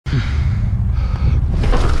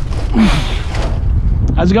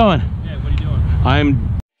How's it going? Yeah, what are you doing?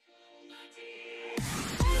 I'm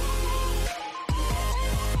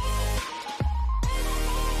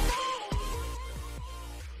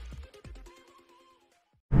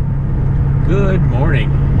Good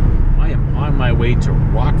morning. I am on my way to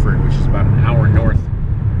Rockford, which is about an hour north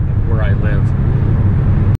of where I live.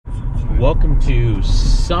 Welcome to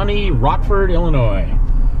sunny Rockford, Illinois.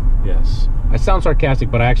 Yes, I sound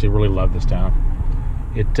sarcastic, but I actually really love this town.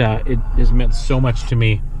 It has meant so much to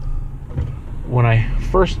me. When I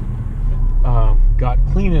first got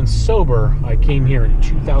clean and sober, I came here in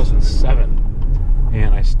 2007,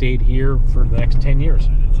 and I stayed here for the next 10 years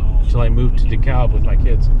until I moved to DeKalb with my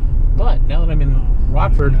kids. But now that I'm in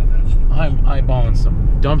Rockford, I'm eyeballing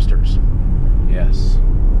some dumpsters. Yes.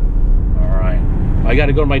 All right. I got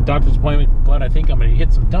to go to my doctor's appointment, but I think I'm going to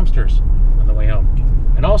hit some dumpsters on the way home.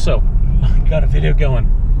 And also, I got a video going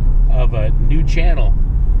of a new channel.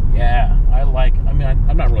 Yeah,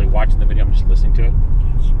 I'm not really watching the video, I'm just listening to it.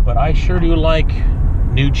 But I sure do like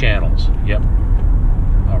new channels. Yep.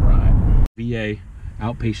 All right. VA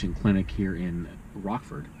outpatient clinic here in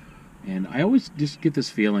Rockford. And I always just get this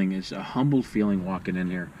feeling, it's a humbled feeling walking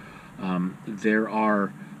in here. There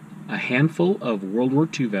are a handful of World War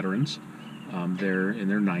II veterans. They're in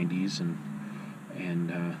their 90s,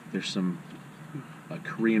 and there's some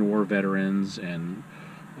Korean War veterans and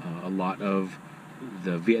a lot of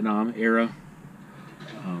the Vietnam era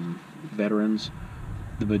veterans.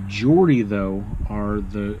 The majority, though, are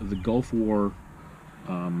the Gulf War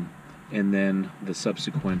and then the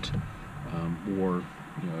subsequent war,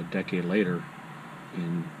 a decade later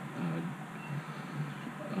in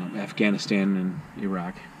Afghanistan and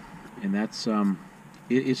Iraq. And that's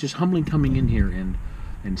it's just humbling coming in here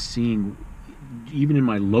and seeing, even in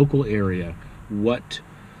my local area, what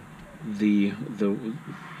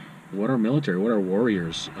what our military, what our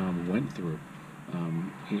warriors went through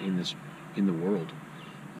in the world.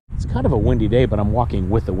 It's kind of a windy day, but I'm walking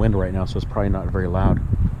with the wind right now, so it's probably not very loud.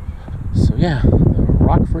 So yeah, the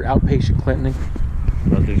Rockford outpatient clinic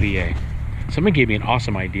of the VA. Somebody gave me an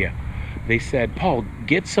awesome idea. They said, Paul,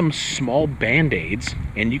 get some small band-aids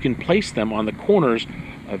and you can place them on the corners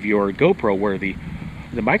of your GoPro where the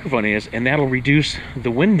microphone is, and that'll reduce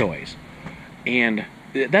the wind noise. And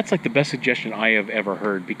that's like the best suggestion I have ever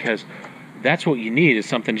heard, because that's what you need, is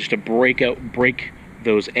something just to break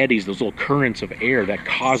those eddies, those little currents of air that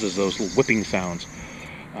causes those little whipping sounds.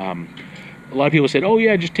 A lot of people said, oh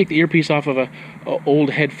yeah, just take the earpiece off of a old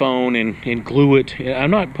headphone and glue it.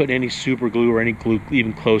 I'm not putting any super glue or any glue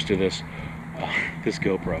even close to this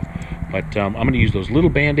GoPro. But I'm going to use those little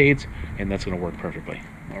band-aids, and that's going to work perfectly.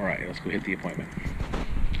 All right, let's go hit the appointment.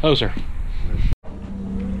 Hello, sir.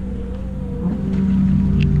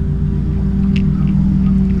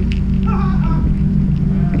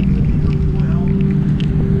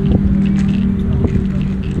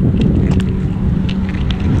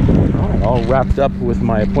 All wrapped up with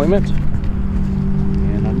my appointment,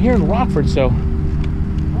 and I'm here in Rockford, so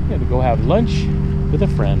I'm gonna go have lunch with a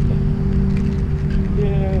friend.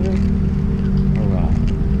 Yeah. All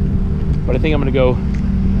right. But I think I'm gonna go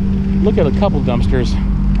look at a couple dumpsters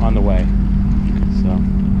on the way. So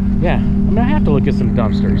yeah, I'm gonna have to look at some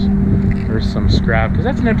dumpsters or some scrap, because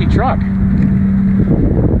that's an empty truck.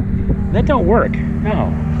 That don't work. No,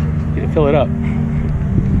 you gotta fill it up.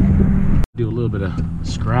 Do a little bit of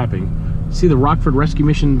scrapping. See the Rockford Rescue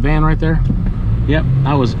Mission van right there? Yep,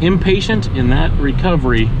 I was impatient in that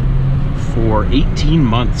recovery for 18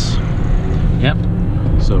 months. Yep,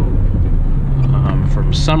 so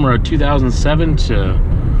from summer of 2007 to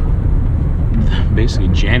basically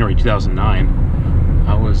January 2009,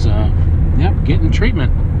 I was getting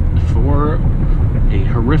treatment for a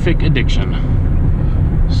horrific addiction.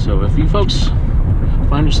 So if you folks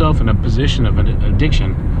find yourself in a position of an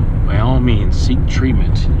addiction, by all means, seek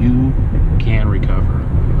treatment. You can recover.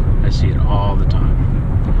 I see it all the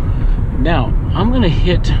time. Now, I'm going to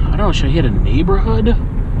hit, I don't know, should I hit a neighborhood?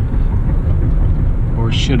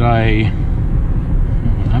 Or should I,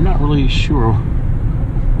 I'm not really sure.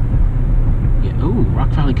 Yeah, oh, Rock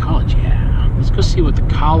Valley College, yeah. Let's go see what the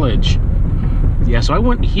college, yeah, so I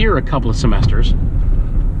went here a couple of semesters.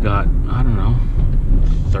 Got, I don't know,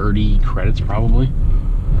 30 credits probably.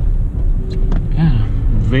 Yeah.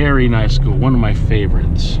 Very nice school, one of my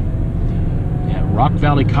favorites. Yeah, Rock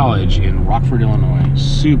Valley College in Rockford, Illinois.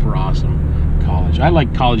 Super awesome college. I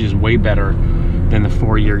like colleges way better than the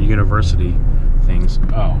four-year university things.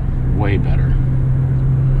 Oh, way better.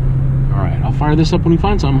 All right, I'll fire this up when we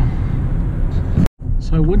find some.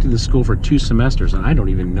 So I went to the school for 2 semesters, and I don't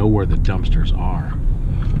even know where the dumpsters are.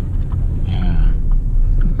 Yeah.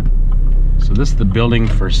 this is the building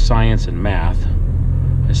for science and math.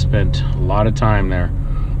 I spent a lot of time there.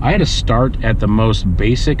 I had to start at the most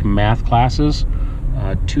basic math classes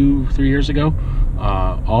 2-3 years ago,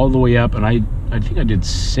 all the way up, and I think I did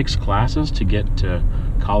 6 classes to get to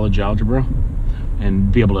college algebra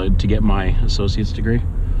and be able to get my associate's degree.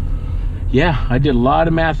 Yeah, I did a lot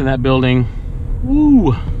of math in that building.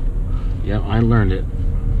 Woo! Yeah, I learned it.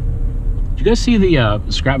 Did you guys see the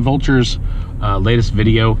Scrap Vulture's latest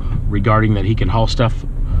video regarding that he can haul stuff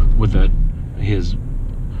with his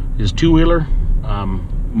two-wheeler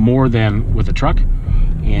more than with a truck?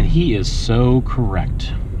 And he is so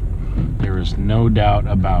correct. There is no doubt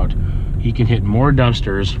about he can hit more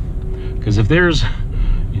dumpsters, because if there's,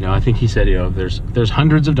 you know, I think he said, you know, there's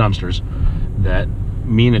hundreds of dumpsters that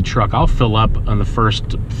me and a truck, I'll fill up on the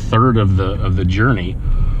first third of the journey,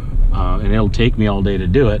 and it'll take me all day to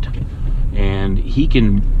do it. And he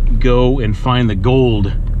can go and find the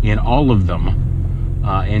gold in all of them,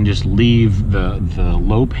 and just leave the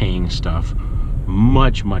low-paying stuff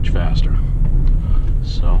much faster.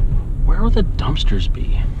 So where will the dumpsters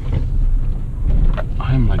be?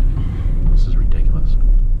 I'm like, this is ridiculous.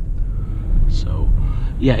 So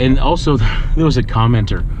yeah, and also there was a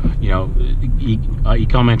commenter, you know, he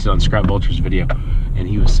commented on Scrap Vulture's video, and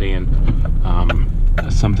he was saying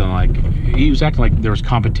something like, he was acting like there was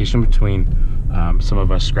competition between some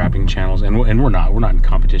of us scrapping channels, and we're not in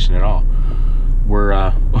competition at all. We're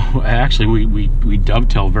actually we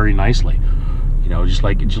dovetail very nicely. You know, just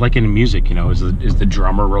like in music, you know, is the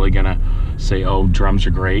drummer really gonna say, oh, drums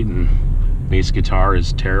are great and bass guitar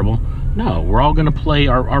is terrible? No, we're all gonna play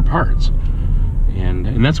our parts,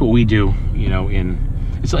 and that's what we do. You know,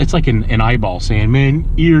 it's like an eyeball saying,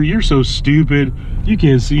 man, you're so stupid, you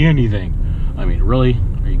can't see anything. I mean, really?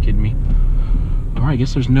 Are you kidding me? All right, I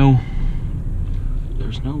guess there's no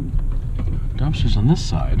dumpsters on this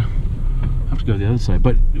side. I have to go to the other side.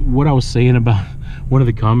 But what I was saying about one of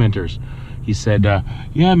the commenters, he said,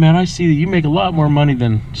 yeah, man, I see that you make a lot more money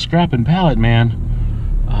than Scrapping Pallet Man.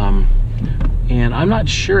 And I'm not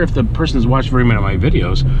sure if the person's watched very many of my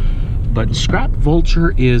videos, but Scrap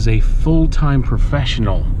Vulture is a full-time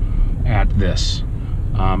professional at this.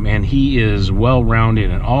 And he is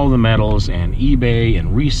well-rounded in all the metals and eBay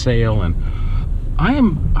and resale, and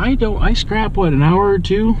I scrap what, an hour or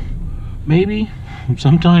two, maybe,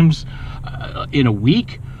 sometimes in a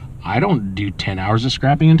week. I don't do 10 hours of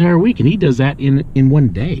scrapping an entire week, and he does that in one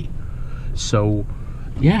day. So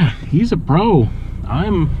yeah, he's a pro.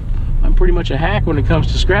 I'm pretty much a hack when it comes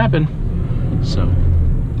to scrapping. So,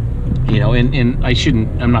 you know, and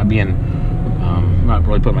I'm not being not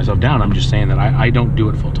really putting myself down. I'm just saying that I don't do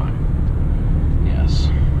it full time. Yes,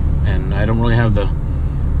 and I don't really have the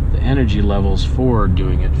energy levels for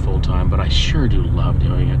doing it full time, but I sure do love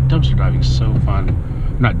doing it. Dumpster diving is so fun.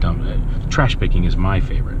 Not dumb. Trash picking is my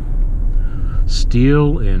favorite.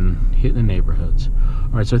 Steal and hit the neighborhoods.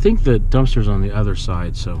 All right, so I think the dumpster's on the other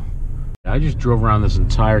side. So I just drove around this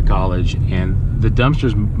entire college, and the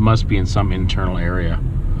dumpsters must be in some internal area.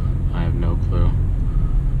 I have no clue.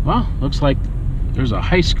 Well, looks like there's a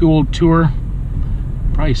high school tour,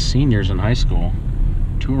 probably seniors in high school,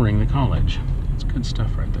 touring the college. It's good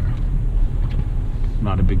stuff right there. I'm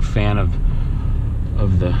not a big fan of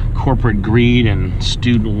the corporate greed and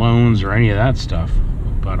student loans or any of that stuff,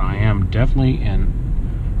 but I am definitely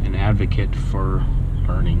an advocate for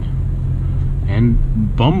learning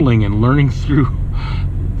and bumbling and learning through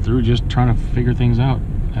just trying to figure things out.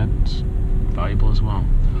 That's valuable as well.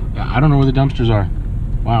 I don't know where the dumpsters are.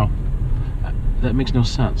 Wow, that makes no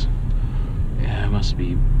sense. Yeah, it must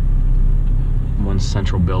be one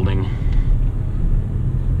central building.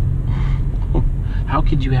 How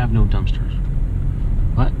could you have no dumpsters?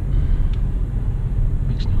 What?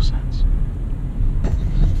 Makes no sense.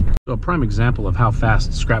 So a prime example of how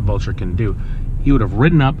fast Scrap Vulture can do, he would have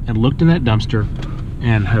ridden up and looked in that dumpster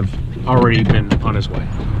and have already been on his way.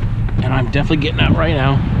 And I'm definitely getting out right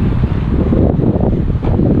now.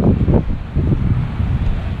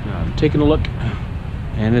 I'm taking a look,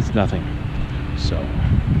 and it's nothing. So,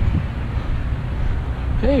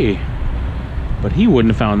 hey, but he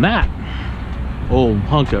wouldn't have found that old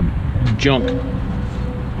hunk of junk.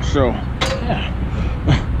 So, yeah,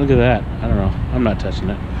 look at that. I don't know. I'm not touching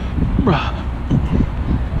it.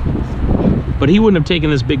 But he wouldn't have taken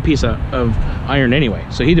this big piece of iron anyway.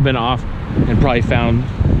 So he'd have been off and probably found,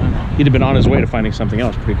 he'd have been on his way to finding something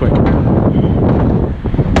else pretty quick.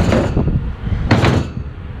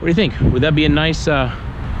 What do you think? Would that be a nice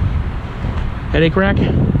headache rack?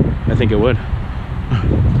 I think it would.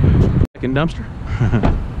 Second dumpster.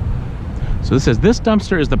 So this says, this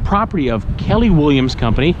dumpster is the property of Kelly Williams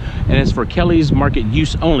Company and is for Kelly's market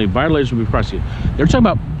use only. Violators will be prosecuted. They're talking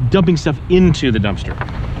about dumping stuff into the dumpster,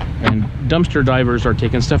 and dumpster divers are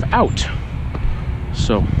taking stuff out.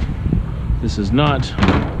 So this is not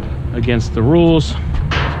against the rules,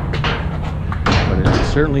 but it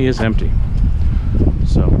certainly is empty.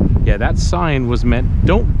 So yeah, that sign was meant,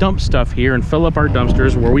 don't dump stuff here and fill up our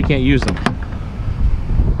dumpsters where we can't use them.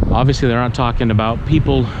 Obviously they're not talking about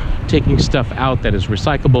people taking stuff out that is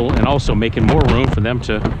recyclable and also making more room for them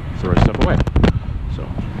to throw stuff away. So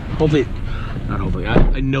hopefully, not hopefully,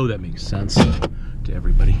 I know that makes sense to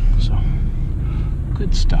everybody. So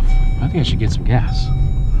good stuff. I think I should get some gas.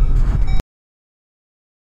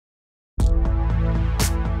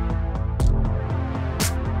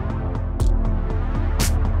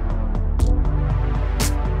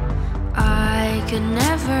 I could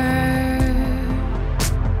never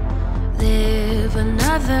live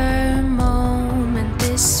another moment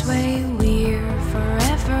this way. We're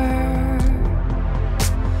forever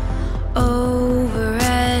over,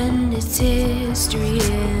 and it's history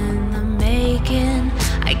in the making.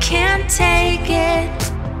 I can't take it.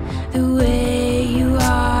 The way you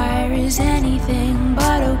are is anything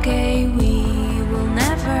but okay. We will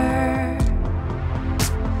never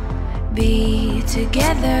be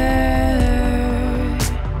together.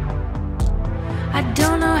 I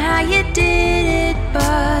don't know how you did it,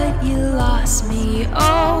 but you lost me.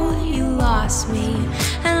 Oh, you lost me,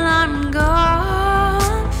 and I'm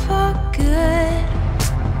gone for good.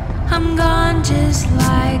 I'm gone just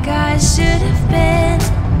like I should have been.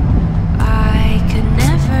 I could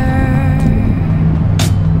never,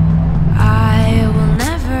 I will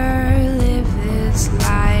never live this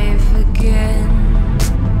life again.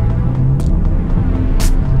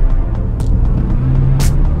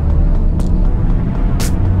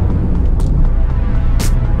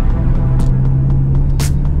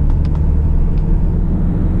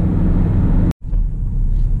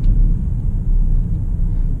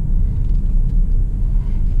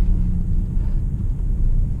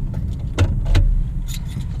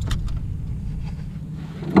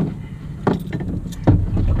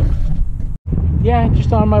 Yeah,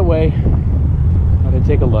 just on my way. Thought I'd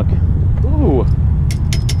take a look. Ooh.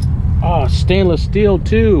 Oh, stainless steel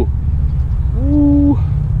too. Ooh.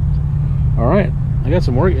 All right, I got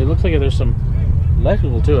some work. It looks like there's some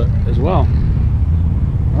electrical to it as well.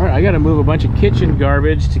 All right, I got to move a bunch of kitchen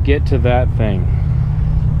garbage to get to that thing.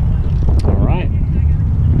 All right.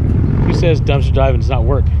 Who says dumpster diving does not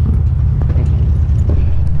work?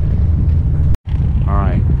 All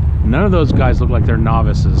right. None of those guys look like they're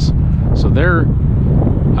novices. So they're,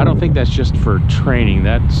 I don't think that's just for training.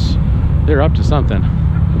 They're up to something.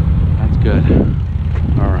 That's good.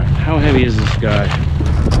 All right, how heavy is this guy?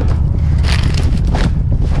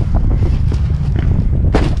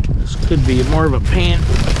 This could be more of a pain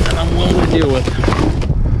than I'm willing to deal with.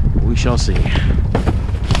 We shall see.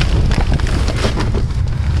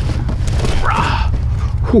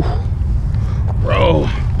 Whew. Bro.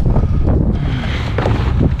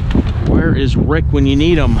 Where is Rick when you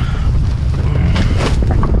need him?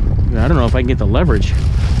 I don't know if I can get the leverage.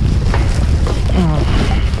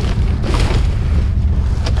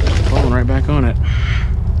 Falling right back on it.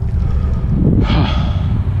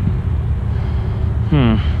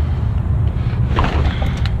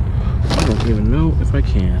 I don't even know if I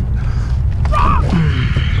can.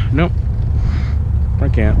 Nope. I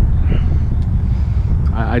can't.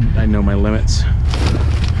 I know my limits.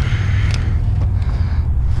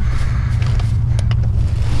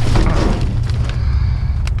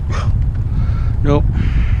 Nope.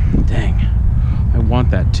 Dang. I want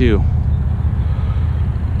that too.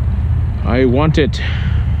 I want it.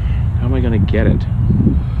 How am I gonna get it?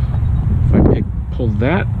 If I pull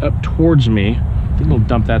that up towards me, I think it'll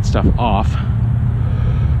dump that stuff off.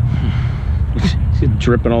 See it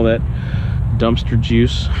dripping all that dumpster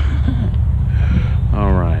juice.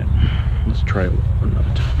 All right, let's try it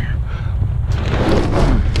another time here.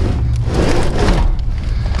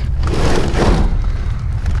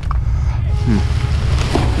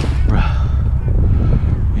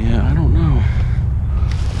 Yeah, I don't know.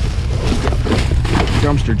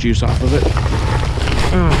 Dumpster juice off of it.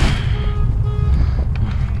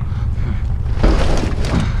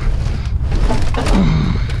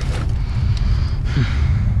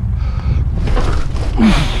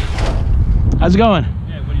 How's it going?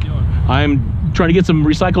 Yeah, what are you doing? I'm trying to get some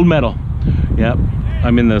recycled metal. Yep.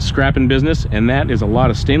 I'm in the scrapping business, and that is a lot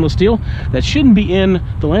of stainless steel that shouldn't be in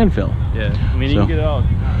the landfill. Yeah, I mean, you can get it all.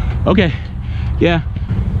 Okay. Yeah.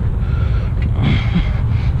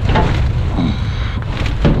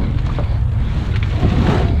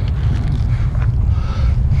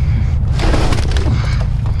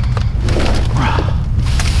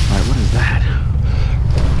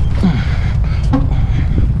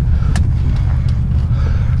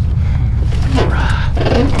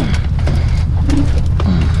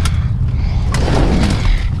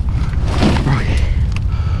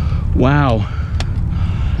 Wow,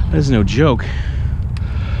 that is no joke.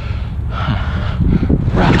 That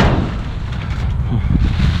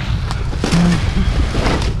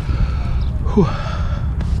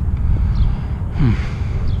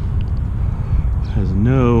is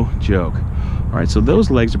no joke. All right, so those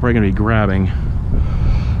legs are probably going to be grabbing.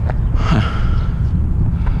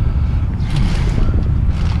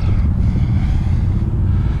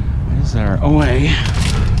 Is our OA?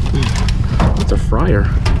 It's a fryer.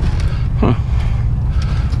 Huh.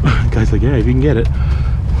 Guy's like, yeah, if you can get it.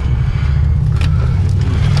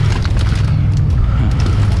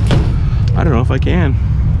 I don't know if I can.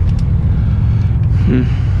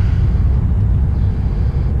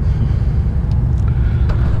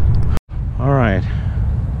 All right,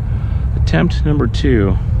 attempt number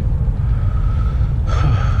 2.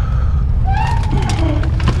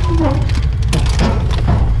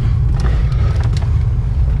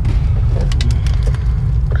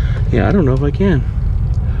 Yeah, I don't know if I can.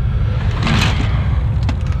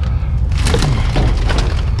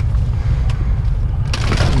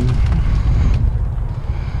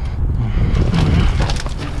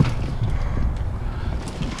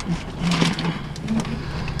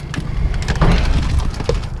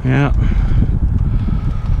 Yeah.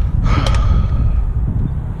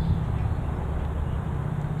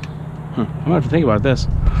 I'm gonna have to think about this.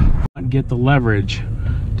 Get the leverage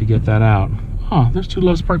to get that out. Oh, there's 2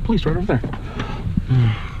 Loves Park Police right over there.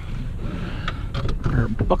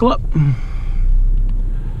 Buckle up.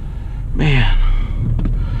 Man.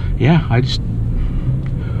 Yeah, just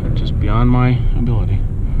beyond my ability.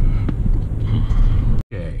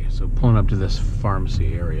 Okay, so pulling up to this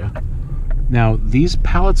pharmacy area. Now, these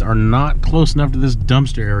pallets are not close enough to this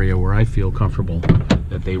dumpster area where I feel comfortable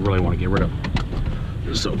that they really want to get rid of.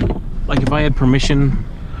 So, like if I had permission,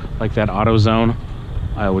 like that auto zone,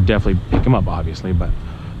 I would definitely pick them up, obviously. But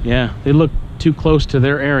yeah, they look too close to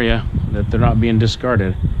their area that they're not being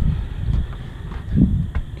discarded.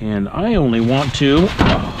 And I only want to, oh,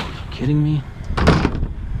 are you kidding me?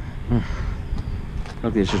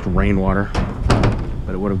 Luckily it's just rainwater,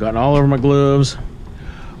 but it would have gotten all over my gloves.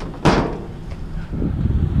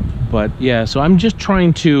 But yeah, so I'm just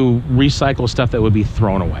trying to recycle stuff that would be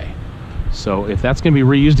thrown away. So if that's going to be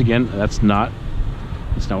reused again, that's not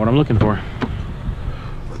what I'm looking for.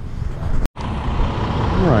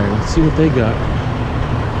 All right, let's see what they got.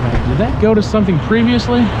 Did that go to something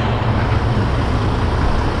previously?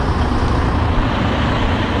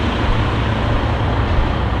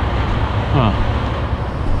 Huh.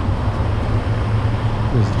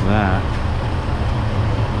 What is that?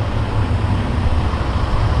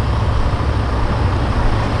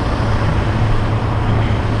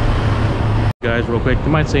 Guys, real quick, you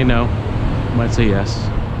might say no, you might say yes.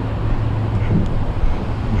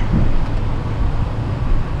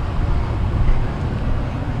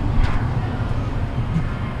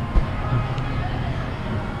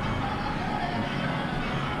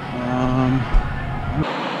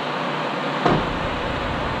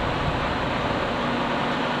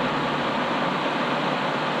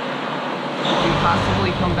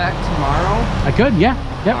 Possibly come back tomorrow? I could, yeah.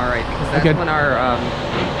 Yep. All right, because that's when our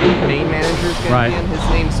main manager's going to be in. His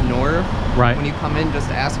name's Norv. Right. When you come in, just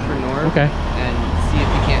ask for Norv. Okay. And see if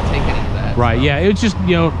you can't take any of that. Right, so. yeah, it's just,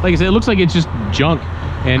 you know, like I said, it looks like it's just junk.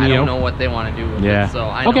 And, I don't know what they want to do with yeah. it, so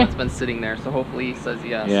I know it's been sitting there, so hopefully he says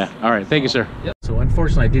yes. Yeah, all right, thank you, sir. Yep. So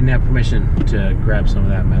unfortunately, I didn't have permission to grab some of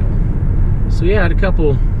that metal. So yeah, I had a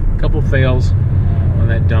couple fails on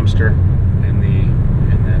that dumpster in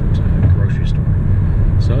that grocery store.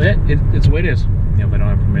 So it's the way it is. You know, if I don't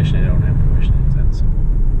have permission, I don't have permission. It's that simple.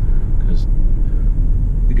 Because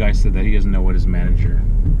the guy said that he doesn't know what his manager,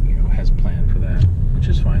 you know, has planned for that, which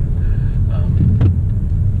is fine.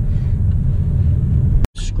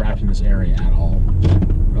 Scrapped in this area at all.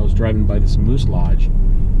 I was driving by this moose lodge,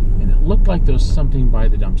 and it looked like there was something by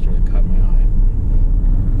the dumpster that caught my eye.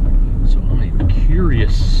 So I'm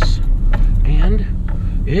curious, and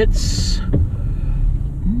it's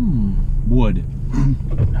wood.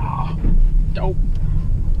 Ah, dope.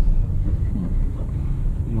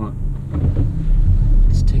 You know what?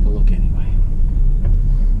 Let's take a look anyway.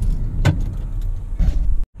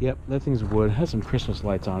 Yep, that thing's wood. It has some Christmas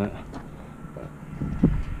lights on it. But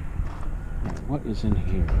what is in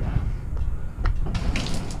here?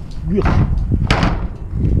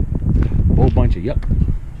 Whole bunch of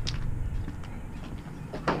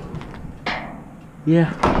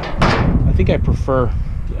Yeah, I think I prefer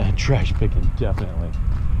trash picking, definitely.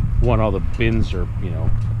 One, all the bins are, you know,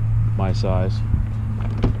 my size.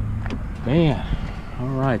 Man, all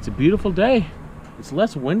right, it's a beautiful day. It's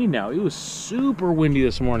less windy now. It was super windy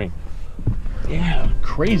this morning. Yeah,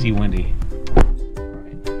 crazy windy.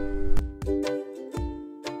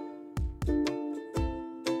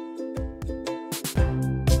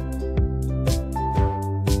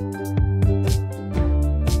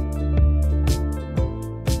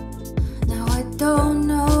 Now I don't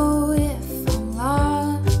know if I'm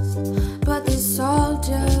lost, but this all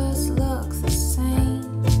just looks the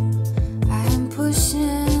same. I am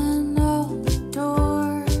pushing on the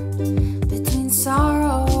door between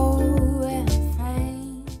sorrow and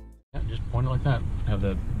pain. Yeah, just point it like that. Have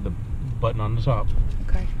the button on the top.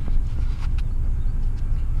 Okay.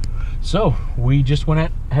 So we just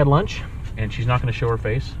had lunch, and she's not going to show her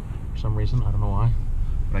face for some reason. I don't know why,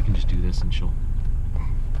 but I can just do this and she'll.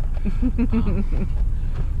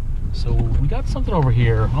 So we got something over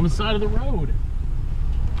here on the side of the road.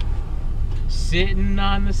 Sitting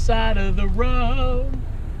on the side of the road.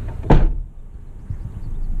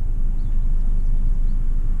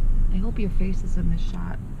 I hope your face is in this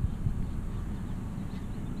shot.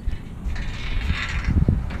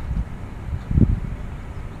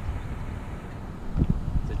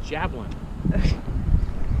 It's a javelin.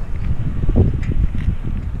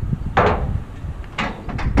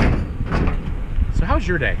 So how's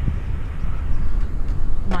your day?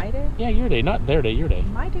 My day? Yeah, your day, not their day, your day.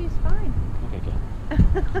 My day's fine. Okay, good.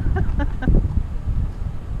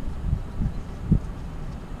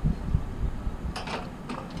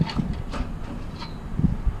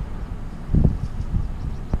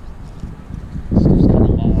 Stuff's kind of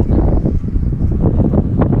long.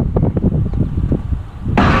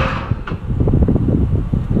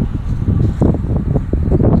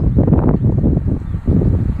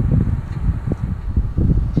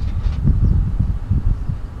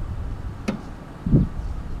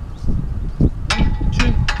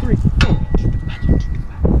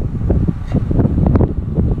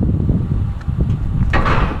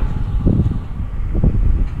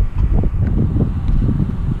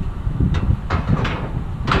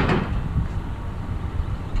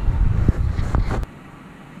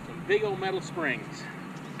 Big old metal springs.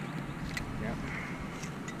 Yep.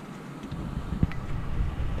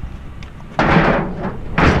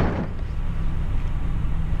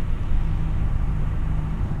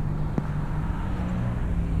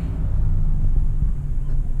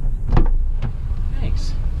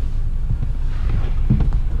 Thanks.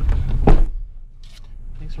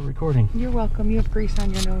 Thanks for recording. You're welcome. You have grease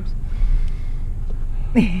on your nose.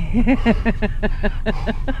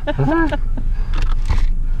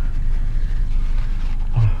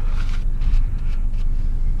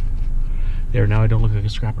 There, now I don't look like a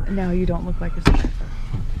scrapper. No, you don't look like a scrapper.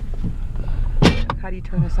 How do you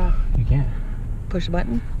turn this off? You can't. Push a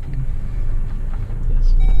button?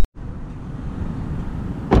 Yes.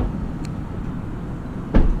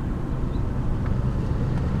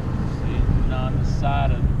 Sitting on the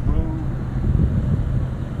side of the road.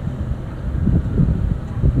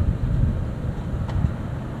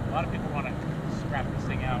 A lot of people want to scrap this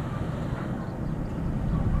thing out.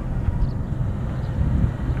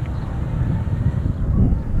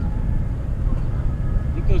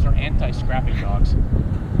 Those are anti-scrapping dogs.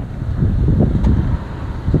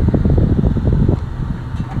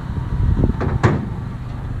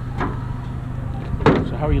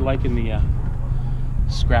 So how are you liking the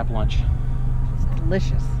scrap lunch? It's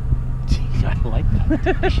delicious. I like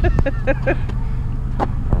that.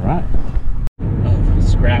 All right.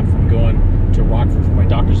 Scrap from going to Rockford for my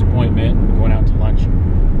doctor's appointment, going out to lunch,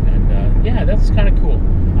 and yeah, that's kind of cool.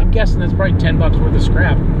 I'm guessing that's probably $10 worth of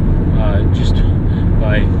scrap. Just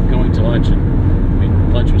by going to lunch, and I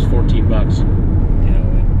mean, lunch was $14, you know,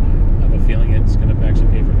 and I have a feeling it's going to actually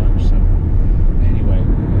pay for lunch. So anyway,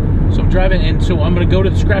 so I'm driving, and so I'm going to go to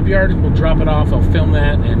the scrapyard. We'll drop it off. I'll film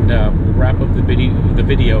that, and we'll wrap up the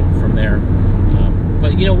video from there.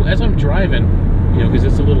 But you know, as I'm driving, you know, because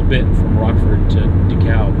it's a little bit from Rockford to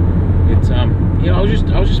DeKalb, it's you know, I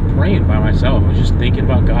was just praying by myself. I was just thinking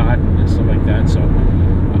about God and stuff like that. So you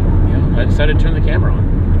know, I decided to turn the camera on.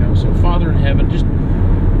 So Father in heaven, just,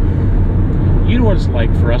 you know what it's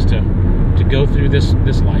like for us to go through this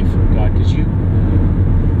life, God, because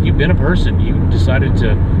you've been a person. You decided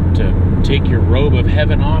to take your robe of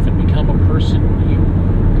heaven off and become a person.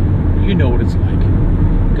 You know what it's like,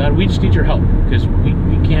 God. We just need your help, because we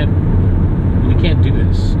can't do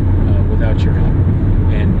this without your help,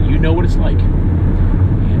 and you know what it's like.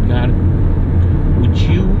 And God, would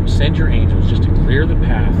you send your angels just to clear the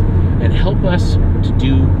path and help us to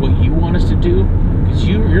do what you want us to do? Because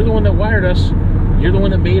you're the one that wired us. You're the one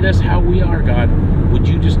that made us how we are, God. Would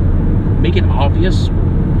you just make it obvious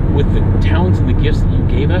with the talents and the gifts that you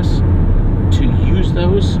gave us to use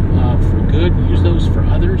those for good, use those for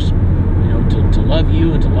others? You know, to love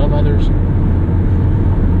you and to love others.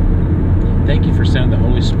 Thank you for sending the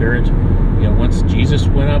Holy Spirit. You know, once Jesus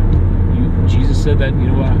went up, Jesus said that, you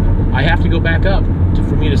know, I have to go back up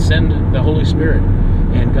for me to send the Holy Spirit.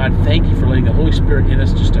 And God, thank you for letting the Holy Spirit in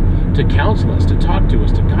us just to counsel us, to talk to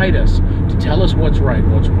us, to guide us, to tell us what's right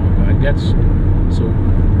and what's wrong, God. So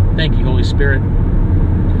thank you, Holy Spirit.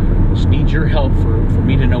 Just need your help for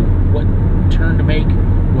me to know what turn to make,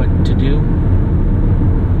 what to do.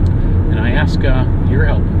 And I ask your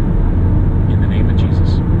help in the name of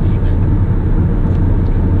Jesus. Amen.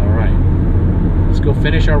 All right. Let's go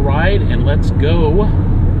finish our ride and let's go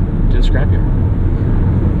to the scrapyard.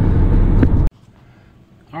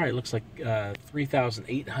 All right, looks like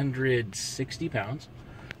 3,860 pounds.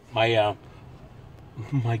 My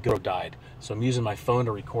GoPro died, so I'm using my phone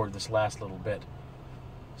to record this last little bit.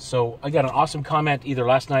 So I got an awesome comment either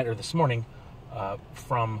last night or this morning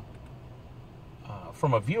from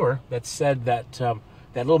a viewer that said that that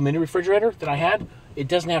little mini refrigerator that I had, it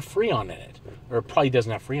doesn't have Freon in it, or it probably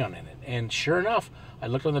doesn't have Freon in it. And sure enough, I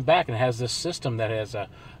looked on the back and it has this system that has a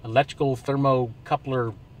electrical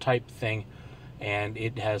thermocoupler type thing, and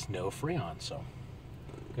it has no Freon. So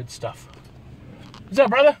good stuff. What's up,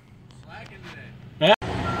 brother? Slacking today. Yeah.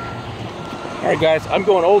 All right, guys, I'm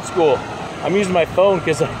going old school. I'm using my phone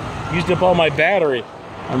because I used up all my battery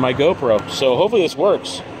on my GoPro. So hopefully this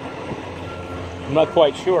works. I'm not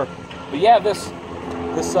quite sure, but yeah, this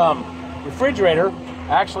refrigerator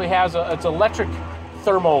actually has it's electric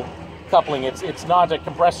thermal coupling. It's not a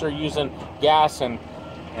compressor using gas and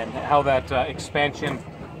how that expansion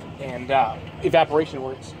and evaporation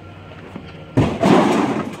works.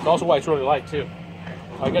 It's also why it's really light too.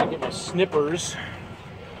 I gotta get my snippers.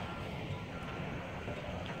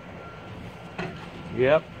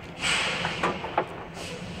 Yep.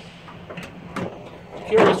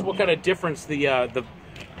 Curious what kind of difference the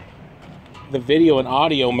video and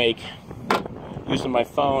audio make using my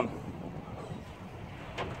phone.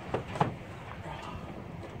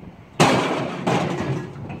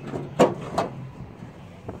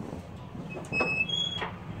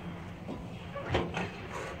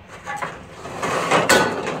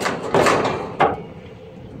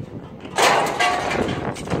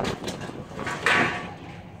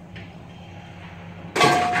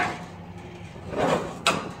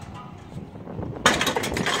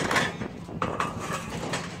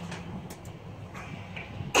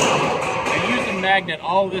 Magnet,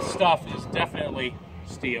 all this stuff is definitely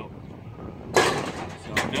steel. So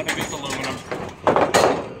none of it's aluminum.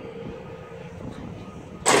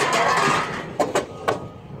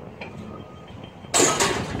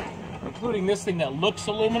 Including this thing that looks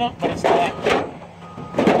aluminum, but it's not.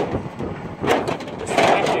 This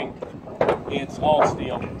flashing, it's all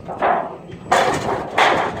steel.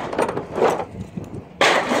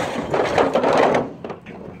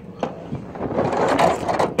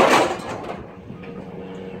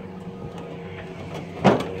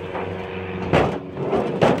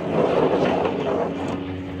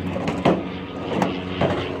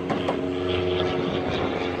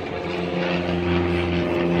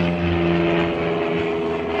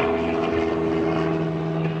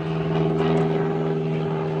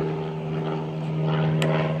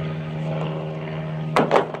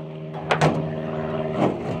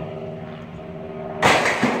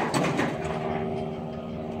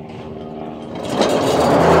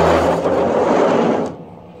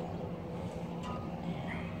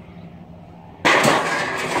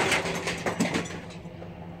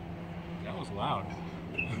 Loud.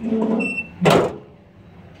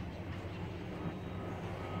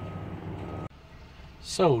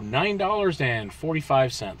 So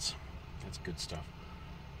 $9.45. That's good stuff.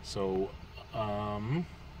 So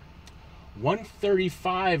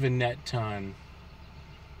 135 a net ton.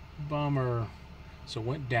 Bummer. So it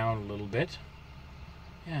went down a little bit.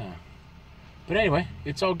 Yeah. But anyway,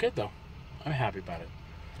 it's all good though. I'm happy about it.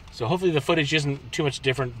 So hopefully the footage isn't too much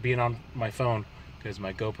different being on my phone, because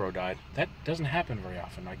my GoPro died. That doesn't happen very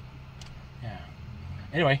often. Yeah.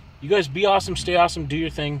 Anyway, you guys be awesome, stay awesome, do your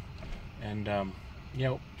thing, and you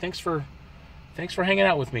know, thanks for hanging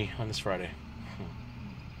out with me on this Friday.